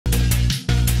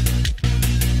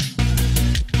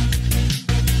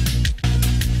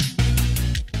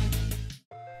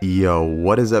Yo,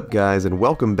 what is up guys, and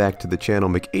welcome back to the channel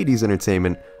McAdee's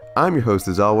Entertainment. I'm your host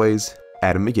as always,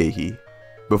 Adam McGahee.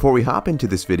 Before we hop into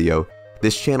this video,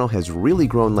 this channel has really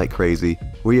grown like crazy.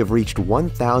 We have reached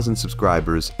 1,000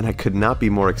 subscribers and I could not be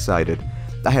more excited.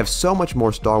 I have so much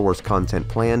more Star Wars content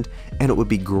planned, and it would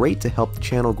be great to help the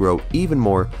channel grow even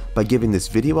more by giving this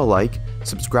video a like,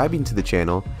 subscribing to the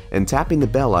channel, and tapping the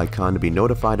bell icon to be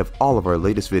notified of all of our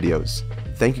latest videos.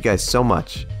 Thank you guys so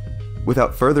much.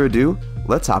 Without further ado,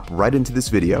 let's hop right into this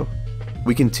video.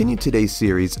 We continue today's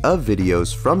series of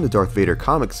videos from the Darth Vader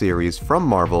comic series from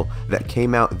Marvel that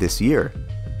came out this year.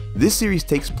 This series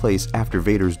takes place after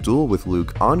Vader's duel with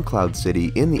Luke on Cloud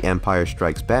City in The Empire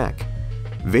Strikes Back.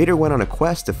 Vader went on a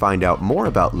quest to find out more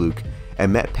about Luke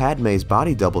and met Padmé's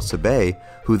body double Sabé,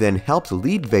 who then helped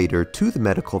lead Vader to the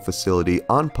medical facility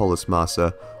on Polis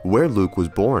Massa where Luke was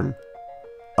born.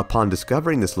 Upon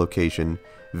discovering this location,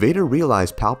 Vader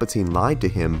realized Palpatine lied to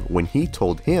him when he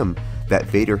told him that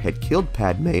Vader had killed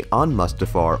Padmé on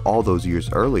Mustafar all those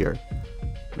years earlier.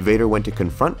 Vader went to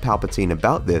confront Palpatine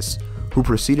about this, who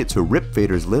proceeded to rip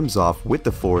Vader's limbs off with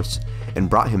the Force and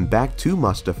brought him back to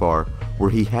Mustafar, where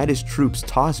he had his troops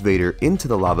toss Vader into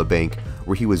the lava bank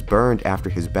where he was burned after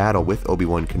his battle with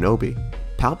Obi-Wan Kenobi.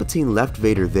 Palpatine left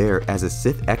Vader there as a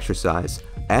Sith exercise,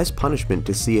 as punishment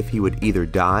to see if he would either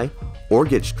die or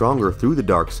get stronger through the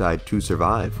dark side to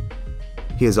survive.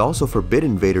 He has also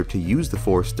forbidden Vader to use the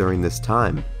Force during this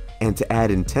time, and to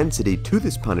add intensity to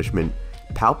this punishment,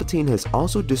 Palpatine has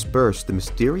also dispersed the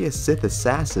mysterious Sith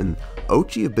assassin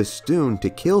Ochi of Bestoon to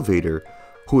kill Vader,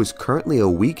 who is currently a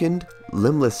weakened,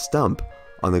 limbless stump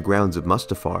on the grounds of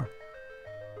Mustafar.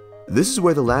 This is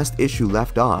where the last issue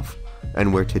left off,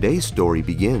 and where today's story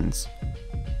begins.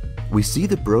 We see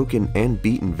the broken and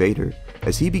beaten Vader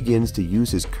as he begins to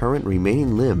use his current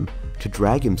remaining limb to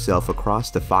drag himself across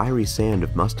the fiery sand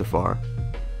of Mustafar.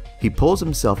 He pulls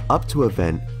himself up to a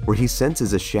vent where he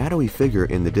senses a shadowy figure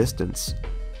in the distance.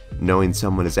 Knowing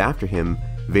someone is after him,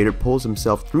 Vader pulls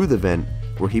himself through the vent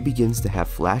where he begins to have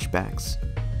flashbacks.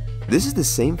 This is the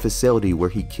same facility where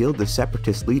he killed the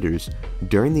Separatist leaders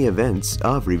during the events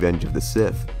of Revenge of the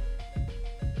Sith.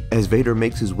 As Vader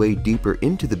makes his way deeper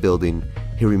into the building,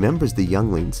 he remembers the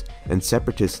younglings and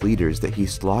Separatist leaders that he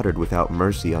slaughtered without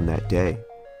mercy on that day.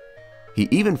 He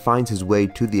even finds his way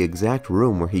to the exact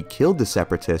room where he killed the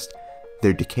Separatists,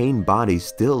 their decaying bodies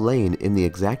still laying in the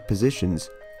exact positions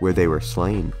where they were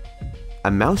slain.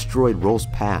 A mouse droid rolls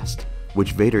past,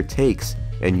 which Vader takes,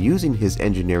 and using his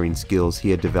engineering skills he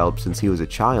had developed since he was a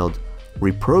child,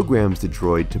 reprograms the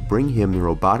droid to bring him the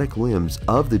robotic limbs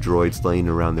of the droids laying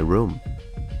around the room.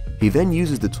 He then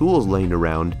uses the tools laying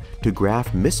around to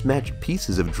graft mismatched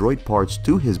pieces of droid parts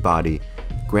to his body,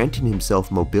 granting himself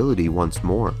mobility once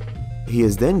more. He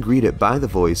is then greeted by the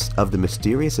voice of the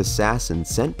mysterious assassin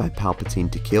sent by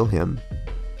Palpatine to kill him.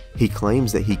 He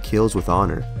claims that he kills with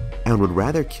honor, and would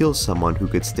rather kill someone who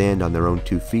could stand on their own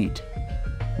 2 feet.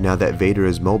 Now that Vader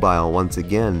is mobile once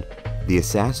again, the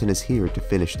assassin is here to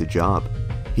finish the job.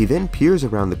 He then peers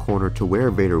around the corner to where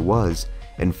Vader was,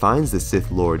 and finds the Sith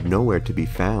Lord nowhere to be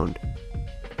found.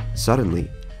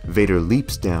 Suddenly, Vader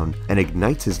leaps down and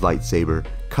ignites his lightsaber,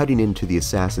 cutting into the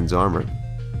assassin's armor.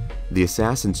 The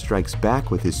assassin strikes back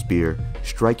with his spear,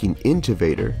 striking into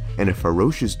Vader, and a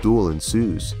ferocious duel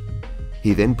ensues.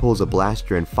 He then pulls a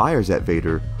blaster and fires at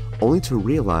Vader, only to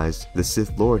realize the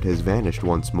Sith Lord has vanished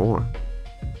once more.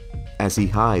 As he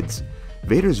hides,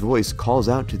 Vader's voice calls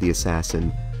out to the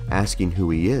assassin, asking who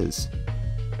he is.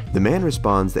 The man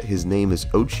responds that his name is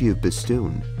Ochi of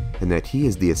Bestoon, and that he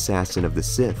is the assassin of the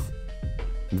Sith.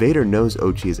 Vader knows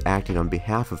Ochi is acting on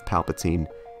behalf of Palpatine,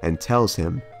 and tells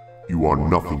him, "You are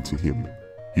nothing to him.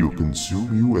 He will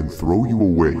consume you and throw you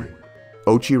away."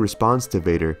 Ochi responds to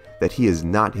Vader that he is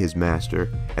not his master,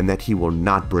 and that he will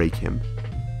not break him.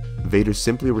 Vader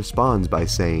simply responds by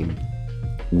saying,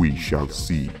 "We shall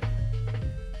see."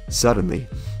 Suddenly,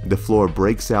 the floor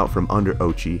breaks out from under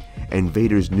Ochi, and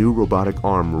Vader's new robotic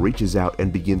arm reaches out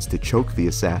and begins to choke the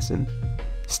assassin.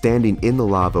 Standing in the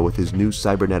lava with his new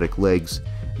cybernetic legs,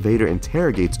 Vader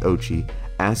interrogates Ochi,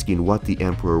 asking what the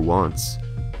Emperor wants.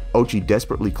 Ochi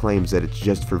desperately claims that it's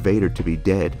just for Vader to be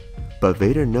dead, but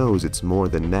Vader knows it's more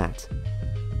than that.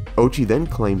 Ochi then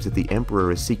claims that the Emperor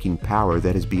is seeking power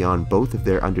that is beyond both of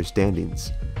their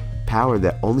understandings, power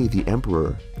that only the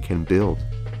Emperor can build.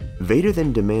 Vader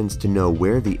then demands to know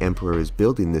where the Emperor is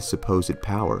building this supposed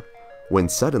power, when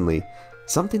suddenly,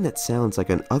 something that sounds like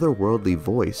an otherworldly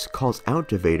voice calls out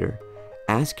to Vader,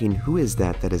 asking who is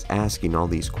that is asking all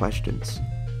these questions.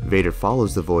 Vader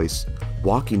follows the voice,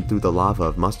 walking through the lava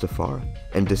of Mustafar,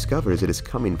 and discovers it is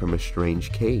coming from a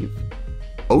strange cave.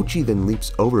 Ochi then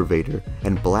leaps over Vader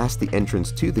and blasts the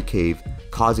entrance to the cave,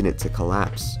 causing it to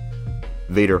collapse.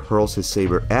 Vader hurls his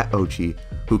saber at Ochi,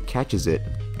 who catches it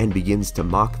and begins to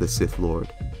mock the Sith Lord.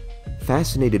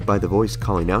 Fascinated by the voice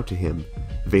calling out to him,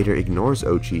 Vader ignores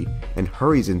Ochi and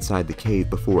hurries inside the cave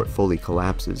before it fully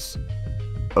collapses.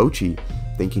 Ochi,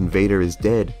 thinking Vader is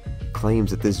dead, claims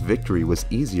that this victory was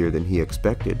easier than he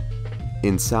expected.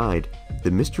 Inside,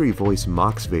 the mystery voice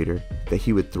mocks Vader that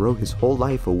he would throw his whole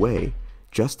life away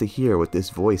just to hear what this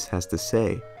voice has to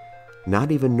say,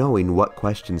 not even knowing what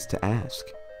questions to ask.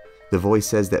 The voice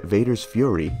says that Vader's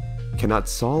fury cannot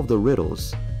solve the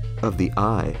riddles of the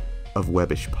eye of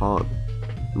Webbish Pog.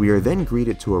 We are then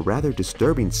greeted to a rather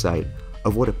disturbing sight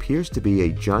of what appears to be a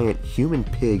giant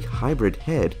human-pig hybrid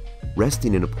head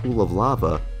resting in a pool of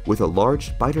lava with a large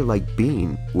spider-like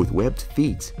being with webbed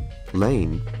feet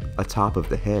laying atop of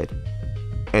the head.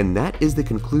 And that is the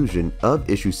conclusion of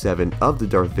Issue 7 of the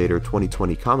Darth Vader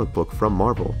 2020 comic book from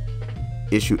Marvel.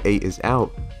 Issue 8 is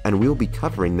out, and we'll be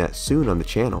covering that soon on the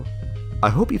channel. I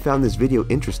hope you found this video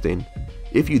interesting.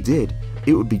 If you did,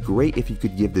 it would be great if you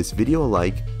could give this video a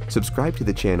like, subscribe to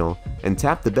the channel, and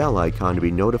tap the bell icon to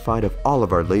be notified of all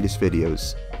of our latest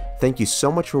videos. Thank you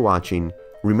so much for watching.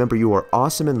 Remember, you are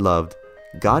awesome and loved.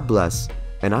 God bless,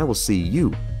 and I will see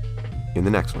you in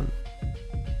the next one.